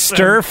person.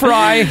 Stir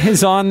fry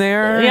is on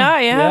there.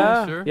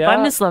 Yeah. Sure.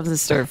 Bundes loves a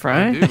stir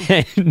fry.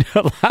 And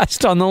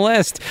last on the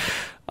list,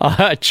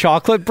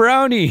 chocolate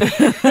brownie.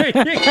 There you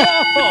go.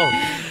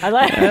 I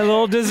like. A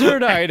little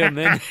dessert item.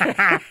 Then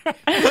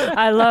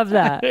I love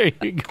that. there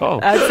you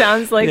go. That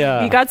sounds like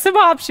Yeah. you got some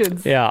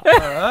options. Yeah.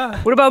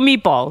 What about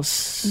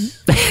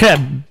meatballs?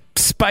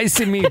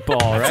 Spicy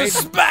meatball, right?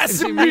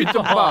 Spicy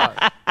meatball.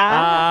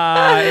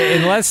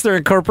 Unless they're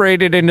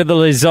incorporated into the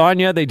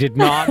lasagna, they did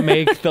not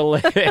make the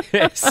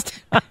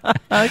list.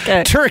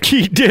 Okay.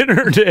 Turkey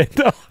dinner did,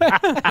 though.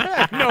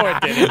 No,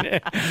 it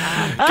didn't.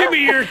 Give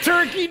me your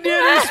turkey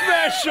dinner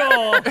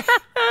special.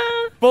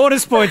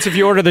 Bonus points if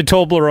you order the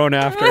Toblerone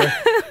after.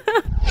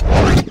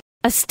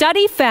 A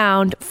study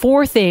found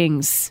 4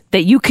 things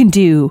that you can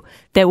do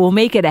that will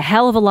make it a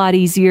hell of a lot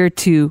easier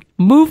to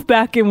move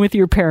back in with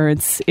your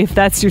parents if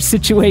that's your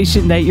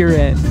situation that you're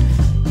in.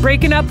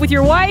 Breaking up with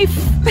your wife,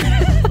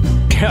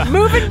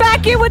 moving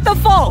back in with the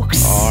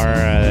folks,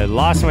 Or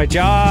lost my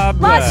job.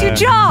 lost your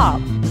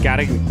job,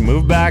 Gotta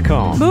move back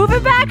home.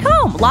 moving back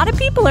home. A lot of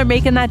people are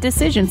making that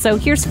decision. So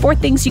here's 4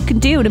 things you can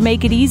do to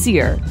make it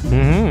easier.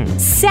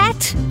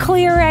 Set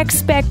clear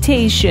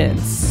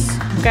expectations.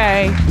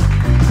 Okay.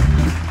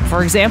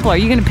 For example, are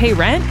you going to pay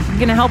rent? Are you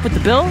going to help with the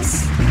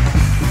bills?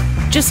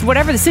 Just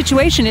whatever the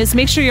situation is,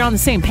 make sure you're on the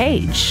same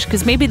page.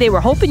 Because maybe they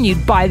were hoping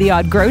you'd buy the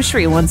odd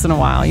grocery once in a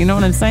while. You know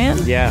what I'm saying?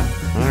 Yeah.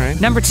 All right.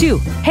 Number 2,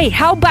 hey,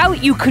 how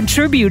about you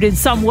contribute in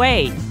some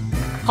way?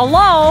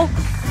 Hello?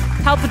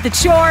 Help with the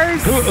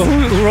chores?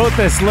 Who wrote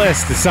this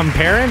list? Some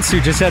parents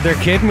who just had their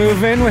kid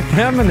move in with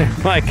them and they're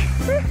like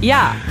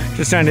Yeah,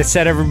 just trying to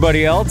set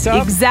everybody else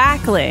up?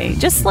 exactly.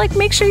 Just like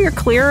make sure you're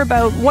clear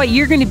about what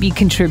you're going to be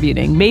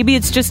contributing. Maybe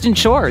it's just in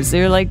chores.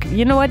 They're like,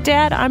 you know what,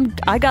 Dad?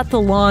 I got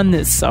the lawn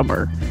this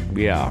summer.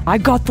 Yeah. I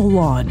got the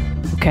lawn.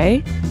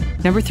 Okay.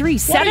 Number 3, Why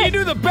set do you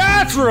do the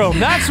bathroom?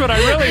 That's what I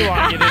really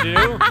want you to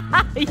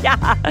do.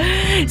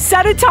 Yeah.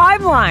 Set a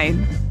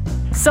timeline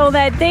so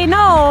that they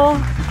know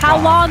how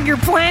long you're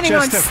planning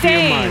Just on a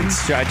staying. few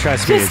months.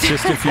 Trust me, it's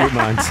just a few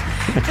months.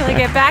 Till I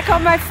get back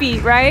on my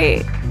feet,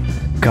 right?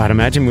 God,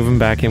 imagine moving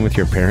back in with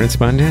your parents,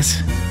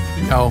 Bundes.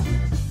 No.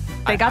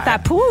 They got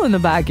that pool in the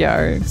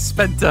backyard.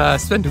 Spent a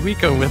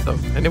weekend with them,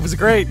 and it was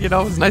great. It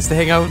was nice to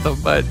hang out with them,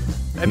 but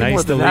any Nice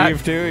more to than that,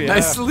 leave, too, yeah.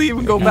 Nice to leave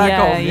and go back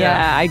home.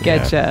 Yeah, I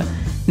getcha.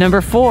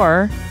 Number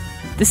 4,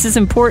 this is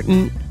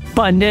important,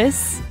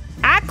 Bundes.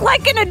 Act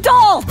like an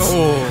adult.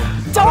 Oh.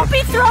 Don't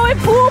be throwing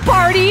pool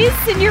parties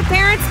in your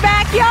parents'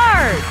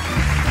 backyard.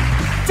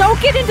 Don't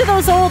get into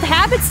those old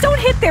habits. Don't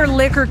hit their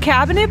liquor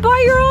cabinet.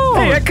 Buy your own.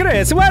 Hey,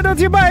 Chris, why don't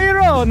you buy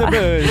your own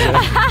booze?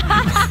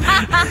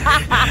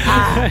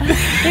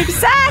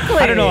 Exactly.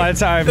 I don't know.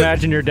 That's how I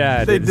imagine your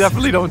dad. They It's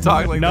definitely don't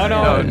talk like that.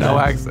 No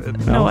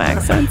accent. No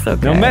accents.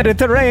 Okay. no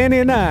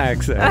Mediterranean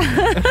accent.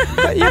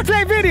 You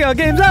play video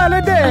games all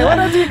the day. Why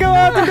don't you go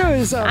out and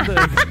do something?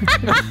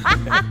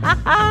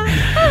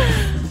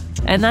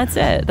 And that's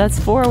it. That's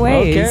 4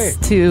 ways Okay.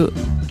 to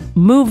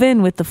move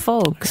in with the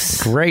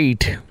folks.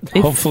 Great.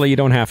 Hopefully you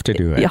don't have to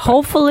do it.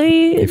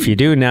 Hopefully. If you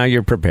do, now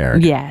you're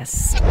prepared.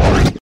 Yes.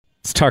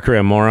 It's Tucker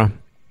and Maura.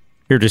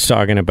 You're just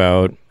talking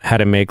about how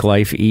to make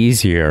life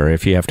easier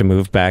if you have to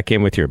move back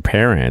in with your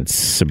parents.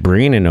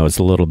 Sabrina knows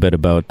a little bit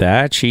about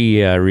that.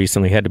 She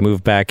recently had to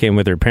move back in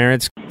with her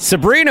parents.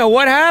 Sabrina,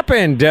 what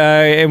happened?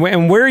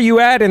 And where are you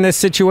at in this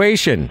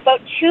situation?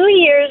 About 2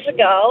 years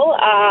ago,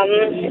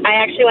 I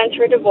actually went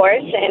through a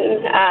divorce,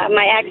 and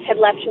my ex had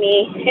left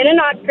me in a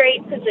not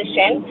great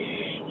position.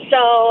 So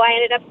I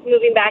ended up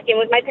moving back in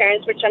with my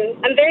parents, which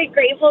I'm very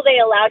grateful they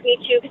allowed me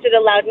to, because it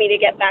allowed me to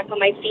get back on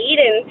my feet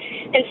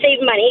and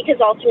save money,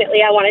 because ultimately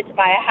I wanted to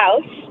buy a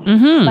house.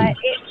 Mm-hmm. But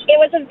it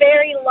was a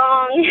very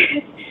long,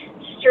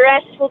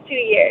 stressful 2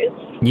 years.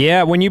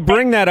 Yeah, when you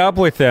bring that up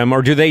with them,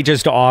 or do they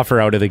just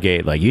offer out of the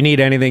gate? Like, you need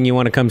anything, you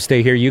want to come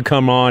stay here, you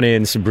come on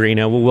in,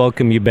 Sabrina, we'll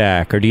welcome you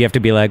back. Or do you have to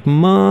be like,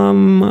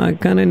 Mom, I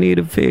kind of need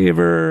a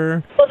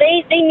favor? Well,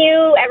 they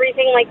knew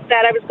everything like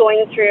that I was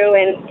going through,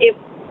 and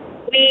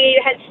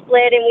we had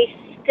split, and we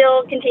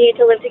still continued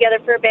to live together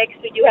for a bit,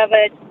 because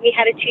we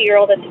had a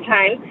 2-year-old at the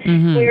time.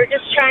 Mm-hmm. We were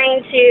just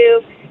trying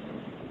to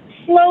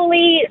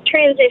slowly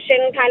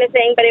transition kind of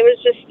thing, but it was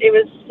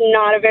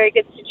not a very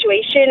good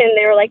situation, and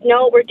they were like,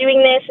 no, we're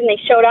doing this, and they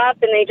showed up,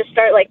 and they just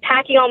started like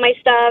packing all my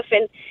stuff,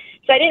 and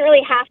so I didn't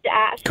really have to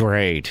ask.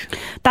 Great.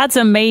 That's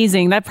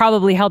amazing. That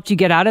probably helped you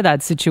get out of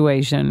that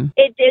situation.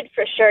 It did,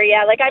 for sure,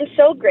 yeah. Like, I'm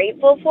so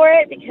grateful for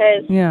it,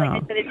 because Yeah.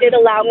 like I said, it did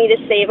allow me to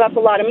save up a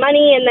lot of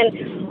money, and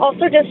then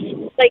also just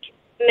like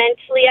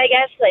mentally, I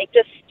guess, like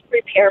just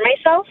prepare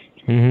myself.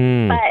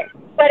 Mm-hmm.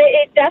 But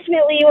it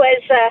definitely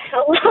was a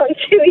long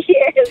 2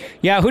 years.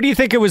 Yeah, who do you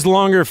think it was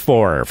longer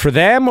for? For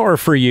them or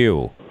for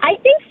you? I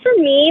think for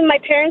me, my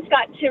parents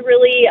got to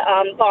really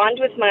bond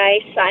with my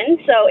son,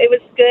 so it was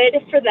good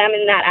for them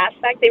in that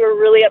aspect. They were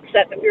really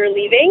upset that we were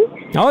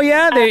leaving. Oh,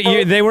 yeah,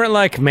 they weren't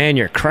like, man,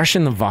 you're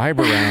crushing the vibe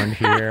around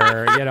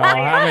here,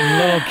 having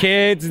little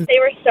kids. They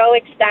were so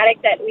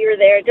ecstatic that we were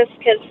there, just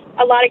because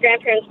a lot of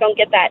grandparents don't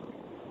get that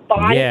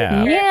bond.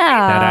 Yeah. Yeah.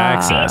 That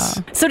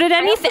access. So did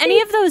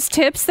any of those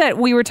tips that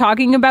we were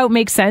talking about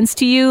make sense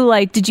to you?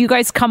 Like, did you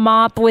guys come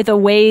up with a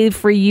way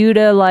for you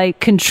to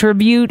like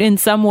contribute in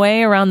some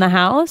way around the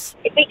house?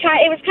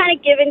 It was kind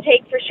of give and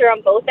take for sure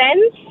on both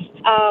ends.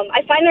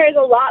 I find there is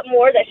a lot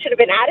more that should have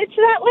been added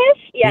to that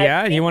list. Yes.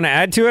 Yeah, you want to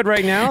add to it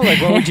right now?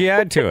 Like, what would you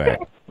add to it?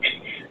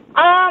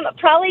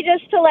 Probably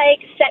just to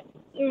like set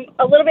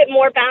a little bit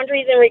more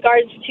boundaries in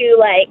regards to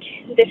like,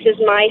 this is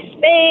my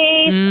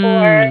space,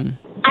 or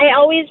I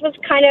always was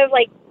kind of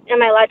like,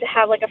 am I allowed to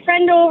have like a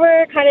friend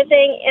over kind of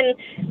thing? And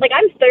like,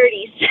 I'm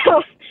 30,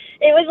 so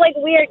it was like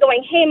weird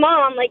going, hey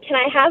Mom, like, can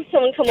I have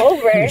someone come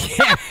over?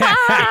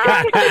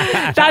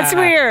 That's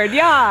weird.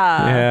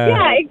 Yeah.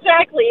 Yeah,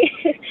 exactly.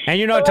 And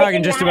you're not So, like, talking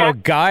in just that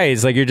about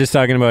guys, like you're just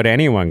talking about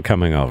anyone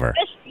coming over.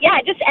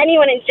 just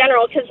anyone in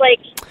general, because like,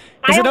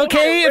 Is I it only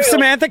okay had a if room.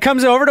 Samantha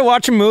comes over to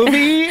watch a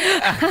movie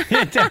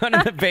down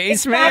in the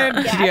basement?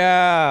 Exactly.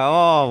 Yeah.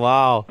 Oh,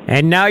 wow.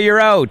 And now you're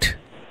out.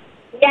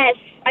 Yes,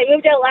 I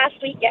moved out last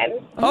weekend.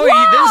 Oh,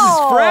 this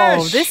is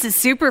fresh. This is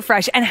super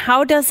fresh. And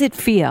how does it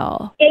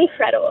feel?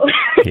 Incredible.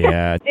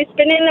 Yeah. It's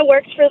been in the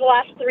works for the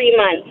last 3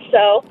 months,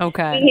 so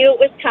Okay. we knew it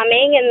was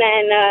coming, and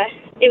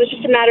then it was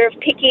just a matter of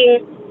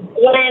picking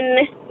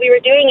when we were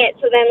doing it.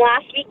 So then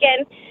last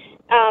weekend,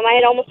 I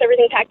had almost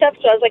everything packed up,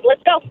 so I was like,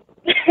 let's go.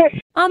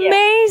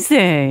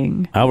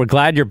 Amazing. We're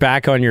glad you're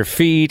back on your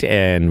feet,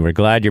 and we're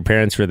glad your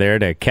parents were there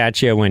to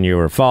catch you when you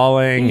were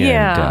falling.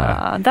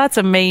 Yeah, that's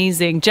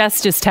amazing.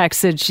 Jess just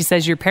texted. She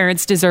says your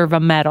parents deserve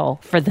a medal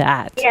for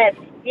that.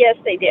 Yes,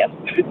 they do.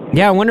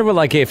 Yeah, I wonder what,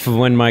 like, if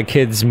when my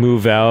kids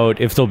move out,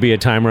 if there'll be a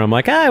time where I'm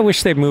like, I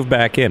wish they'd move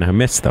back in. I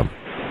miss them.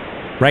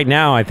 Right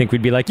now, I think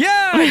we'd be like,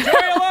 yeah, enjoy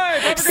your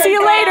life. Have a See great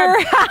you time.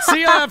 later.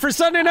 See ya for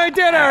Sunday night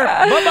dinner.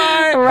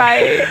 Bye-bye.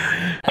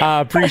 Right.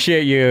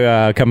 Appreciate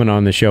you coming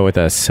on the show with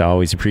us. I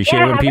always appreciate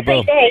Yeah, when have a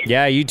people. great day.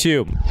 Yeah, you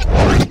too.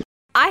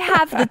 I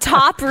have the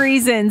top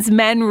reasons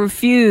men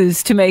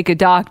refuse to make a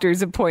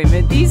doctor's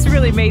appointment. These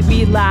really made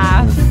me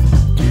laugh.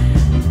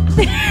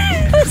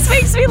 This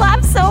makes me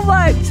laugh so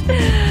much.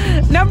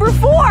 Number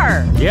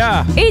 4.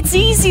 Yeah. It's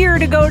easier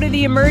to go to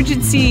the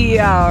emergency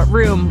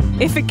room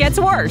if it gets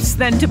worse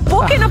than to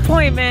book an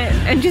appointment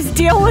and just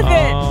deal with it.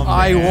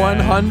 I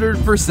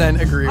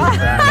 100% agree with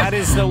that. That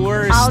is the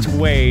worst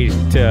way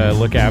to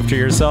look after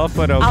yourself,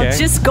 but okay. I'll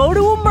just go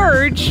to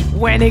Emerge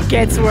when it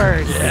gets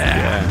worse.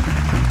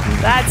 Yeah.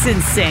 That's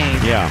insane.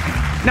 Yeah.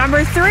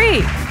 Number 3,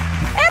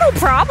 it'll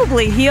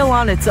probably heal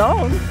on its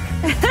own.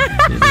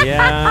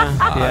 Yeah.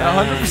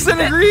 Yeah.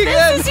 100% agree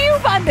again. This is you,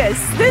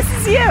 Bundes. This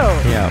is you.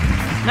 Yeah.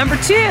 Number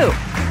 2,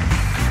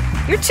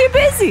 you're too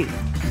busy.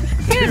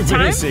 You don't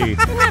have time. You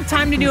don't have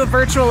time to do a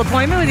virtual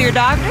appointment with your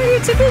doctor. You're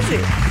too busy.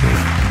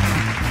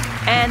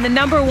 And the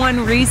number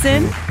one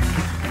reason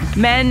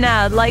men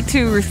like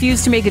to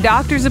refuse to make a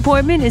doctor's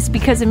appointment is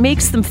because it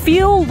makes them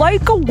feel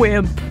like a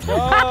wimp.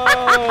 All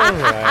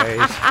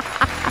right.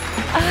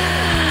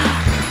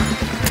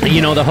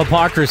 You know, the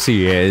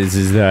hypocrisy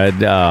is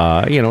that,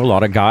 a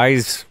lot of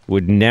guys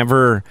would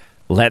never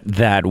let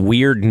that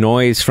weird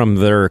noise from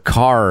their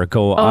car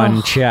go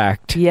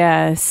unchecked.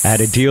 Yes. At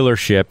a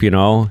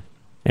dealership,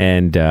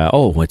 and,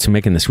 it's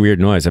making this weird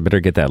noise. I better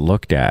get that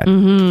looked at.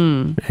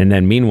 Mm-hmm. And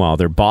then meanwhile,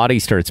 their body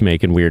starts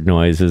making weird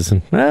noises.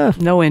 And,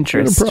 no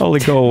interest. It'll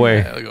probably go away.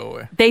 Yeah, it'll go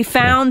away. They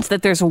found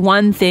that there's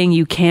one thing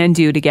you can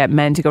do to get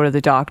men to go to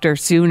the doctor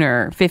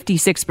sooner.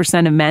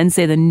 56% of men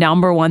say the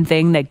number one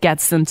thing that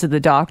gets them to the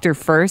doctor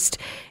first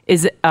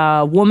is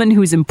a woman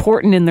who's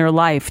important in their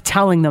life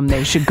telling them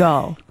they should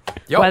go.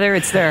 Whether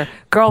it's their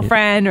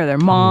girlfriend or their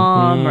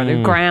mom or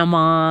their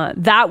grandma,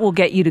 that will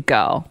get you to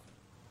go.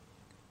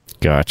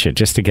 Gotcha.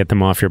 Just to get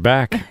them off your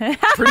back.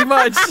 Pretty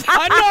much. Enough.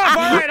 All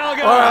right,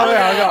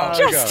 I'll go.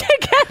 Just to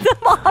get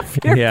them off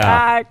your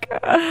back.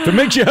 If it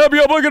makes you happy,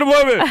 I'll book an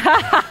appointment.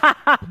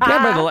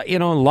 But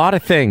a lot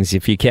of things,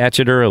 if you catch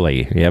it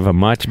early, you have a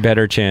much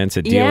better chance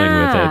at dealing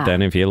with it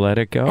than if you let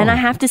it go. And I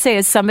have to say,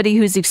 as somebody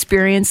who's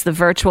experienced the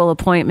virtual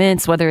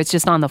appointments, whether it's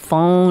just on the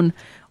phone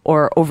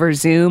or over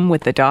Zoom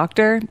with the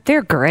doctor,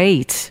 they're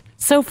great.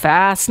 So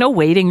fast, no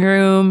waiting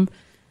room,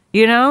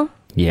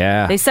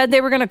 Yeah. They said they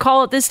were going to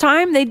call it this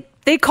time.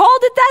 They called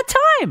it that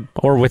time.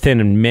 Or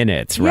within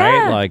minutes,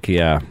 right?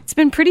 It's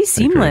been pretty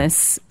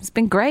seamless. It's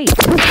been great.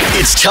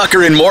 It's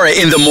Tucker and Maura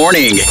in the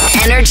morning.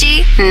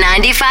 Energy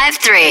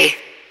 95.3.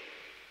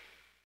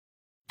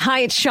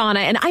 Hi, it's Shauna,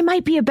 and I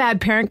might be a bad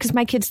parent because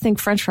my kids think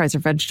French fries are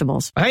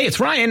vegetables. Hey, it's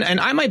Ryan, and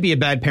I might be a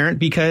bad parent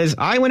because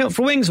I went out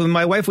for wings when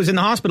my wife was in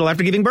the hospital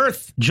after giving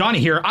birth. Johnny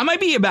here. I might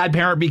be a bad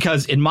parent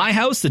because in my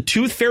house, the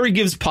tooth fairy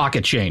gives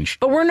pocket change.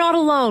 But we're not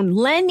alone.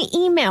 Len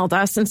emailed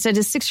us and said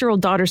his 6-year-old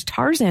daughter's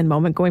Tarzan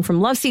moment going from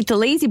love seat to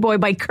lazy boy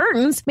by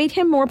curtains made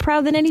him more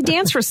proud than any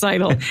dance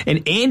recital.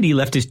 And Andy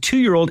left his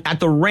 2-year-old at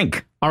the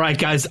rink. All right,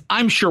 guys,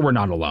 I'm sure we're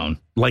not alone.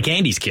 Like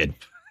Andy's kid.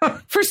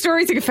 For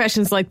stories and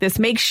confessions like this,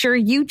 make sure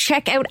you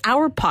check out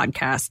our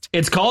podcast.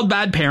 It's called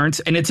Bad Parents,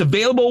 and it's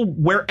available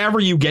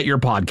wherever you get your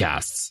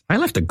podcasts. I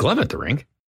left a glove at the rink.